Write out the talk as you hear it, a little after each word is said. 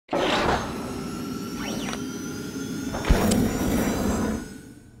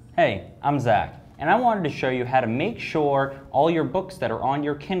Hey, I'm Zach, and I wanted to show you how to make sure all your books that are on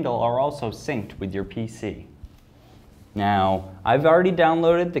your Kindle are also synced with your PC. Now, I've already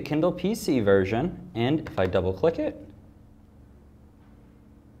downloaded the Kindle PC version, and if I double click it,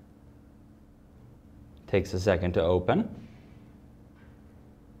 it takes a second to open.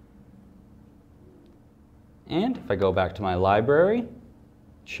 And if I go back to my library, it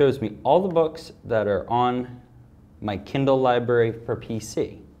shows me all the books that are on my Kindle library for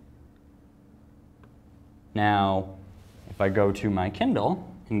PC. Now, if I go to my Kindle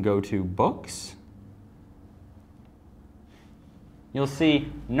and go to Books, you'll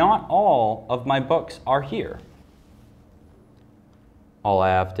see not all of my books are here. All I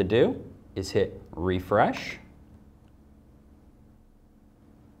have to do is hit refresh,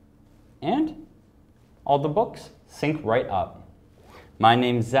 and all the books sync right up. My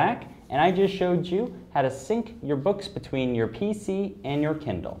name's Zach, and I just showed you how to sync your books between your PC and your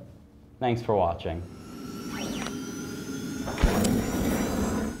Kindle. Thanks for watching.